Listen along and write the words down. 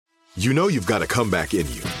You know you've got a comeback in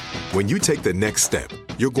you. When you take the next step,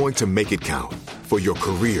 you're going to make it count for your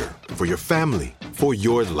career, for your family, for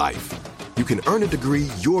your life. You can earn a degree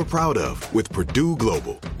you're proud of with Purdue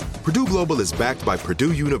Global. Purdue Global is backed by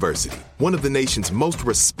Purdue University, one of the nation's most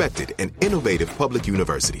respected and innovative public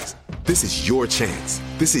universities. This is your chance.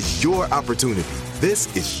 This is your opportunity.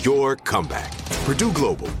 This is your comeback. Purdue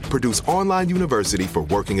Global, Purdue's online university for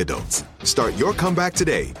working adults. Start your comeback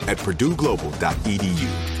today at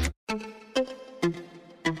purdueglobal.edu.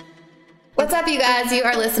 What's up, you guys? You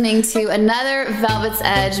are listening to another Velvet's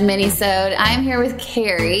Edge mini-sode. I'm here with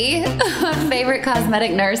Carrie, favorite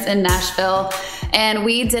cosmetic nurse in Nashville. And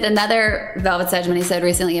we did another Velvet's Edge mini-sode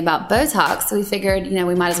recently about Botox. So we figured,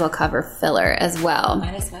 we might as well cover filler as well.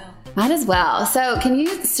 Might as well. So can you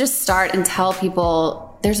just start and tell people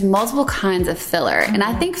there's multiple kinds of filler. And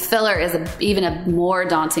I think filler is even a more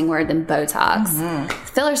daunting word than Botox.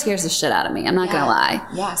 Filler scares the shit out of me. I'm not going to lie.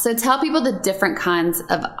 Yeah. So tell people the different kinds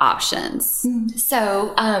of options.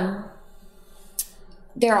 So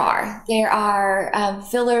there are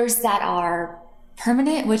fillers that are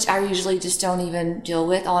permanent, which I usually just don't even deal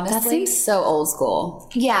with, honestly. That seems so old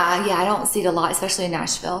school. Yeah, I don't see it a lot, especially in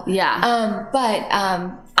Nashville. Yeah. But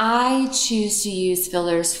I choose to use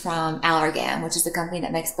fillers from Allergan, which is a company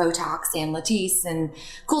that makes Botox and Latisse and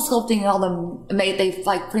Cool Sculpting and all them. They've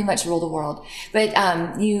pretty much ruled the world.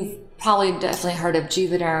 But you've probably definitely heard of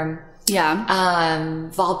Juvederm. Yeah.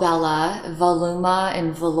 Volbella, Voluma,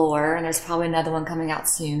 and Velour, and there's probably another one coming out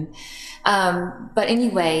soon. But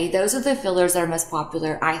anyway, those are the fillers that are most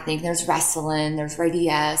popular, I think. There's Restylane, there's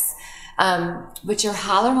Radiesse, which are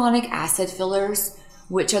hyaluronic acid fillers,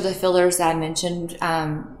 which are the fillers that I mentioned,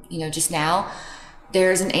 just now.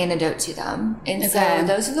 There's an antidote to them. And so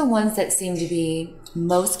those are the ones that seem to be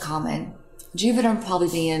most common. Juvederm probably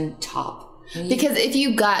being top. Because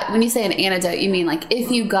when you say an antidote, you mean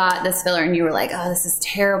if you got this filler and you were like, oh, this is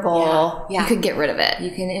terrible, you could get rid of it.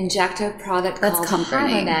 You can inject a product called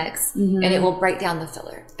Hylenex, and it will break down the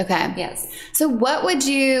filler. Okay. Yes. So what would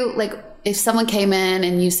you, if someone came in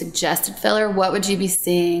and you suggested filler, what would you be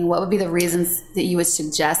seeing? What would be the reasons that you would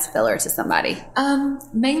suggest filler to somebody?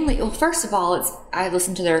 Mainly, first of all, I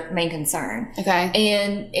listen to their main concern. Okay.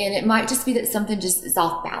 And it might just be that something just is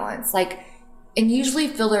off balance. And usually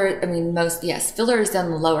filler is done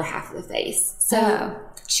in the lower half of the face. So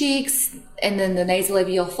cheeks, and then the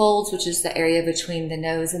nasolabial folds, which is the area between the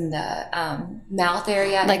nose and the mouth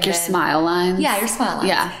area. Your smile lines? Yeah, your smile lines.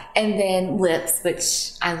 Yeah. And then lips,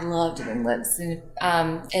 which I love doing lips. And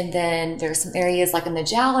then there's some areas in the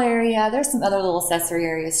jowl area. There's some other little accessory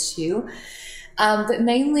areas too. But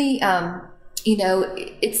mainly,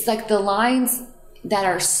 it's the lines that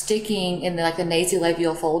are sticking in the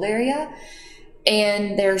nasolabial fold area.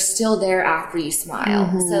 And they're still there after you smile.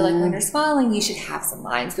 So when you're smiling, you should have some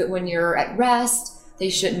lines. But when you're at rest, they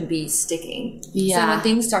shouldn't be sticking. Yeah. So when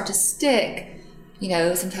things start to stick,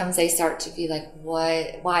 sometimes they start to be like,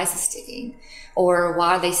 why is it sticking? Or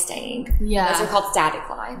why are they staying? Yeah. Those are called static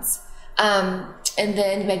lines. And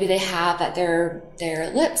then maybe they have that their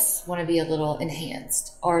lips want to be a little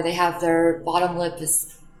enhanced. Or they have their bottom lip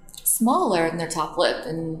is smaller than their top lip.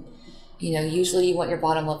 And usually you want your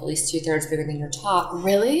bottom lip at least 2/3 bigger than your top.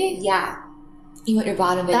 Really? Yeah. You want your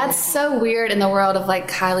bottom bigger. That's so weird in the world of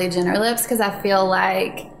Kylie Jenner lips, because I feel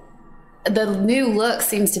like the new look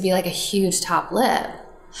seems to be a huge top lip.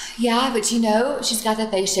 Yeah, but she's got the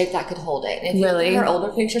face shape that could hold it. And if you look at her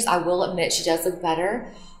older pictures, I will admit she does look better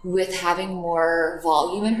with having more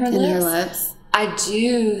volume in her lips. I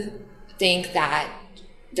do think that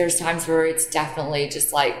there's times where it's definitely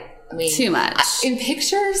just too much. In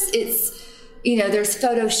pictures, it's, there's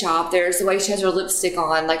Photoshop, there's the way she has her lipstick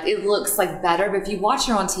on, it looks better, but if you watch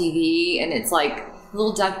her on TV and it's a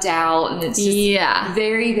little ducked out and it's just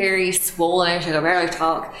very, very swollen, she can barely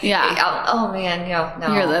talk. Yeah. Oh man, no.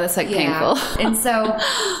 That's painful. And so,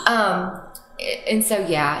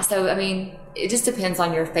 so, I mean, it just depends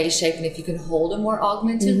on your face shape and if you can hold a more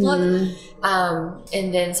augmented look.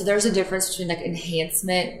 And then, so there's a difference between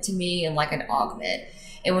enhancement to me and an augment.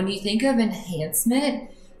 And when you think of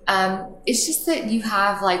enhancement, it's just that you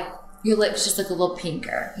have your lips just look a little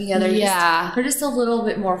pinker. They're just a little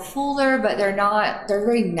bit more fuller, but they're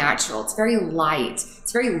very natural. It's very light.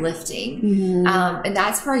 It's very lifting. And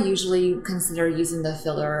that's where I usually consider using the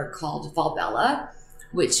filler called Volbella,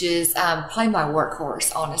 which is probably my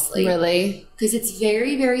workhorse, honestly. Really? Because it's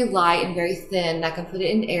very, very light and very thin. I can put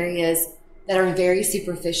it in areas that are very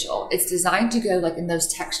superficial. It's designed to go in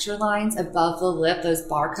those texture lines above the lip, those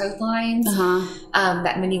barcode lines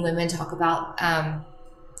that many women talk about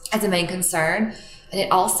as a main concern. And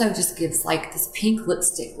it also just gives this pink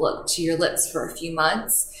lipstick look to your lips for a few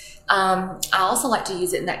months. I also like to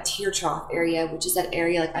use it in that tear trough area, which is that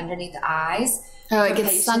area like underneath the eyes. Oh, it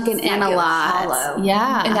gets sunken in a lot. Hollow.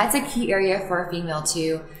 Yeah. And that's a key area for a female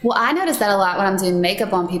too. Well, I notice that a lot when I'm doing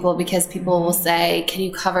makeup on people, because people will say, can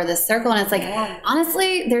you cover this circle? And it's like,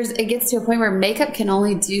 honestly, it gets to a point where makeup can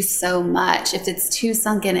only do so much. If it's too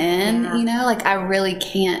sunken in, you know, like I really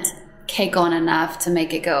can't cake on enough to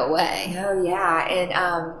make it go away. Oh yeah.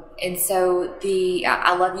 And so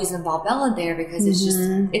I love using Volbella there because it's just,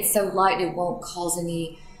 it's so light and it won't cause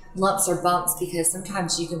any lumps or bumps, because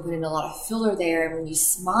sometimes you can put in a lot of filler there, and when you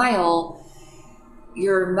smile,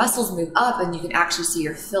 your muscles move up and you can actually see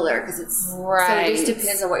your filler, because it's so it just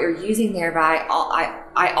depends on what you're using there. But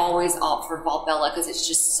I always opt for Volbella because it's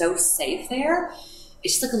just so safe there.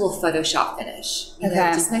 It's just like a little Photoshop finish. You know,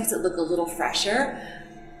 it just makes it look a little fresher.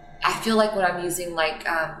 I feel like when I'm using like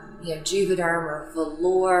Juvederm or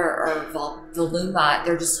Velour or Voluma,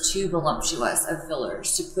 they're just too voluptuous of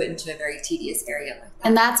fillers to put into a very tedious area like that.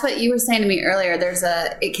 And that's what you were saying to me earlier.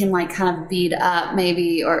 It can like kind of bead up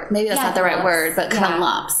maybe, or maybe that's not the right word, but kind of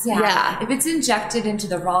lumps. Yeah. If it's injected into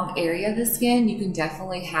the wrong area of the skin, you can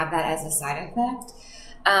definitely have that as a side effect.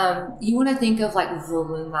 You want to think of like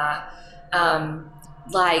Voluma,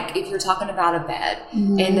 like if you're talking about a bed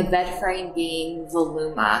and the bed frame being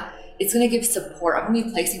Voluma, it's going to give support. I'm going to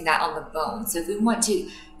be placing that on the bone. So if we want to,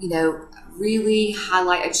 really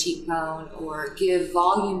highlight a cheekbone or give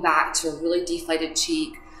volume back to a really deflated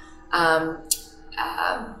cheek, and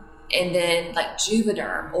then like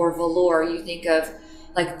Juvederm or Velour, you think of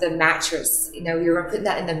like the mattress, you're putting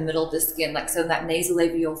that in the middle of the skin, like so that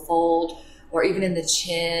nasolabial fold, or even in the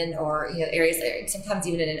chin, or areas there, sometimes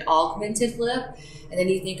even in an augmented lip. And then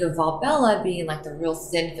you think of Volbella being like the real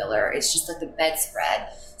thin filler. It's just like the bedspread.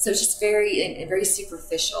 So it's just very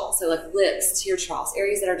superficial. So like lips, tear troughs,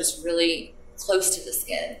 areas that are just really close to the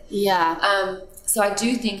skin. Yeah. So I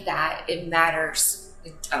do think that it matters.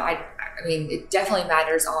 I mean, it definitely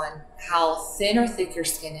matters on how thin or thick your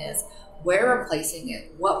skin is, where we're placing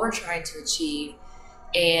it, what we're trying to achieve.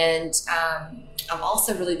 And I'm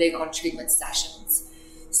also really big on treatment sessions.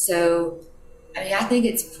 So, I think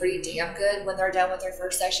it's pretty damn good when they're done with their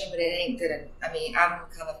first session, but it ain't good. I'm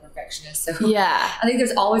kind of a perfectionist. So I think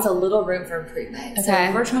there's always a little room for improvement. Okay. So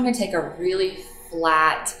if we're trying to take a really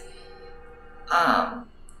flat,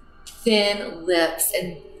 thin lips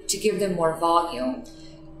and to give them more volume,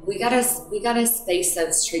 we gotta space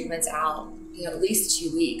those treatments out, at least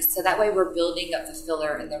 2 weeks. So that way we're building up the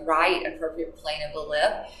filler in the right appropriate plane of the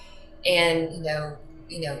lip and,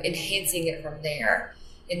 enhancing it from there.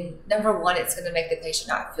 And number one, it's going to make the patient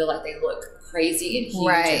not feel like they look crazy and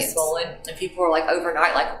huge and swollen. And people are like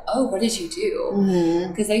overnight, like, oh, what did you do?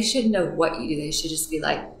 Because they shouldn't know what you do. They should just be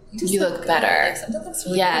like, you look better. Like, something looks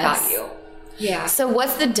really good about you. Yeah. So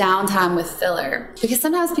what's the downtime with filler? Because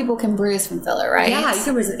sometimes people can bruise from filler, right? Yeah, you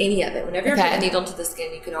can bruise any of it. Whenever you're putting a needle into the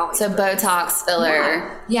skin, you can always bruise. Botox,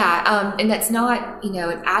 filler. Yeah. And that's not,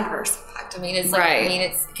 an adverse effect. It's like,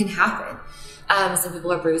 it can happen. Some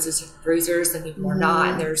people are bruisers, some people are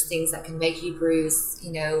not. And there's things that can make you bruise,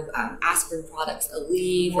 aspirin products,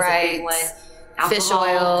 Aleve is a big one.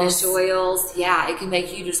 Alcohol, fish oils. Yeah, it can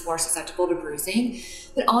make you just more susceptible to bruising.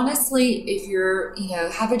 But honestly, if you're,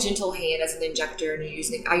 have a gentle hand as an injector and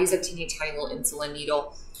I use a teeny tiny little insulin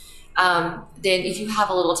needle. Then if you have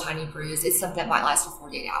a little tiny bruise, it's something that might last for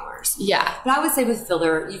 48 hours. Yeah. But I would say with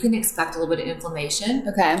filler, you can expect a little bit of inflammation.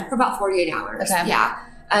 Okay. For about 48 hours. Okay. Yeah.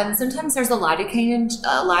 Sometimes there's a lidocaine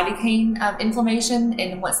inflammation,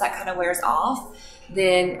 and once that kind of wears off,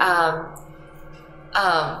 then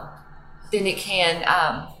it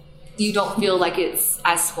can, you don't feel like it's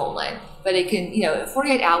as swollen, but it can,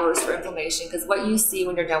 48 hours for inflammation, because what you see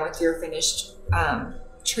when you're done with your finished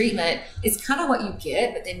treatment is kind of what you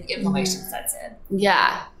get, but then inflammation sets in.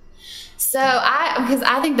 Yeah. So because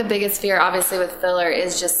I think the biggest fear obviously with filler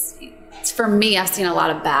is just, for me, I've seen a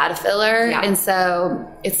lot of bad filler. Yeah. And so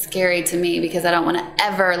it's scary to me because I don't want to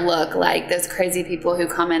ever look like those crazy people who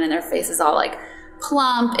come in and their face is all like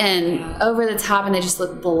plump and over the top and they just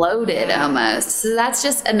look bloated almost. So that's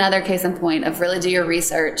just another case in point of really do your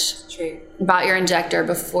research about your injector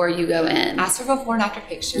before you go in. Ask for before and after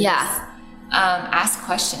pictures. Yeah. Ask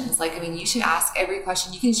questions. You should ask every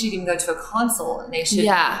question. You can even go to a consult and they should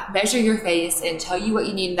measure your face and tell you what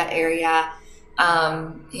you need in that area.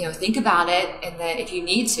 Think about it, and then if you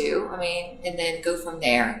need to, and then go from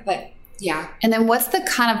there. But yeah. And then what's the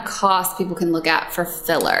kind of cost people can look at for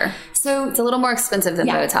filler? So it's a little more expensive than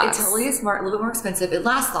Botox. It totally is a little bit more expensive. It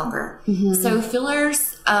lasts longer. So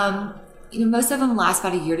fillers, most of them last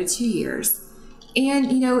about 1 year to 2 years.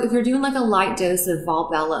 And, if you're doing like a light dose of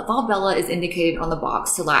Volbella is indicated on the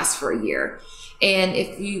box to last for 1 year.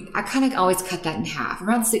 And I kind of always cut that in half.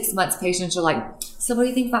 Around 6 months, patients are like, so what do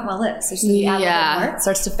you think about my lips? Or should we add a little bit more? It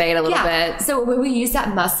starts to fade a little bit. So when we use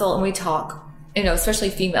that muscle and we talk, especially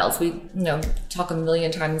females, we, talk a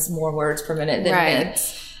million times more words per minute than men.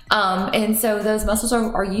 And so those muscles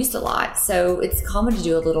are used a lot. So it's common to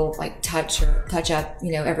do a little like touch up,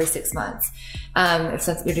 every 6 months. If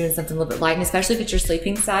you're doing something a little bit light, and especially if it's your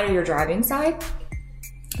sleeping side or your driving side,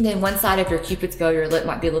 then one side of your cupid's bow, your lip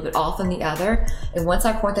might be a little bit off than the other. And once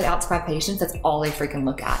I point that out to my patients, that's all they freaking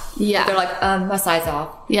look at. Yeah. They're like, my side's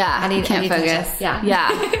off. Yeah. I need focus. Yeah. Yeah.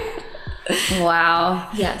 Wow.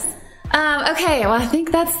 Yes. Okay, well, I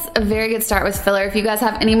think that's a very good start with filler. If you guys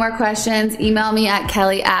have any more questions, email me at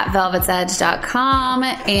kelly@velvetsedge.com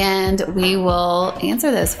and we will answer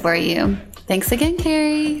those for you. Thanks again,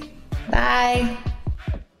 Carrie. Bye.